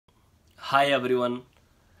Hi everyone.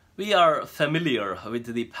 We are familiar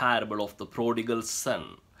with the parable of the prodigal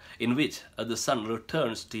son, in which the son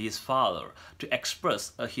returns to his father to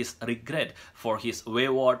express his regret for his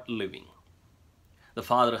wayward living. The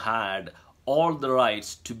father had all the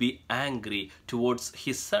rights to be angry towards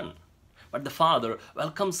his son, but the father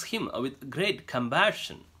welcomes him with great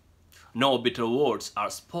compassion. No bitter words are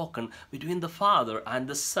spoken between the father and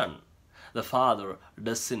the son. The father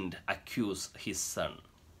doesn't accuse his son.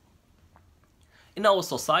 In our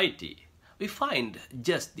society, we find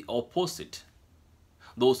just the opposite.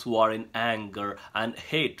 Those who are in anger and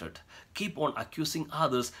hatred keep on accusing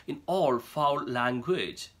others in all foul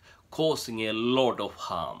language, causing a lot of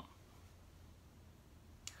harm.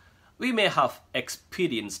 We may have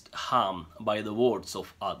experienced harm by the words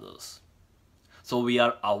of others. So we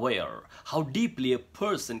are aware how deeply a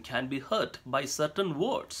person can be hurt by certain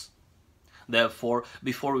words. Therefore,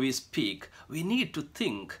 before we speak, we need to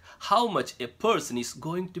think how much a person is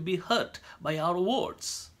going to be hurt by our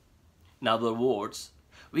words. In other words,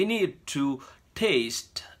 we need to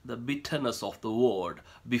taste the bitterness of the word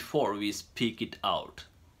before we speak it out.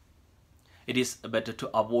 It is better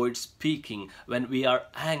to avoid speaking when we are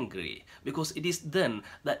angry, because it is then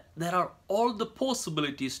that there are all the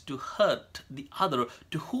possibilities to hurt the other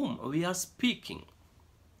to whom we are speaking.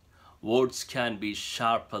 Words can be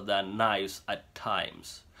sharper than knives at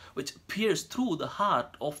times, which pierce through the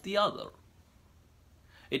heart of the other.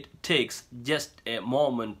 It takes just a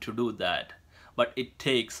moment to do that, but it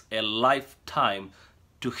takes a lifetime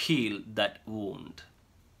to heal that wound.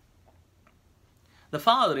 The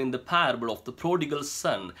father in the parable of the prodigal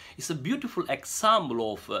son is a beautiful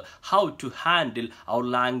example of how to handle our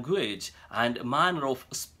language and manner of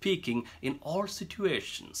speaking in all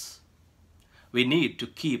situations. We need to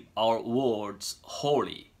keep our words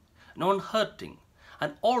holy, non-hurting,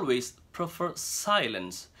 and always prefer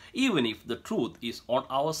silence even if the truth is on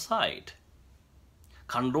our side.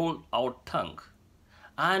 Control our tongue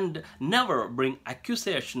and never bring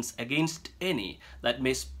accusations against any that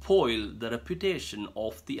may spoil the reputation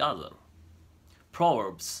of the other.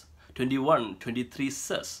 Proverbs 21:23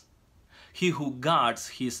 says, "He who guards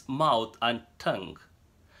his mouth and tongue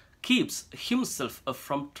keeps himself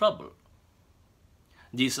from trouble."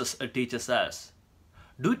 Jesus teaches us,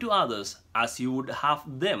 "Do to others as you would have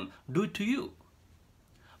them do to you."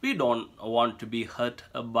 We don't want to be hurt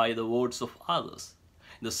by the words of others.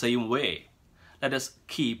 In the same way, let us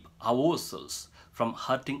keep ourselves from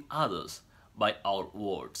hurting others by our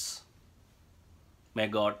words. May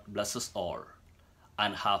God bless us all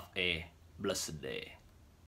and have a blessed day.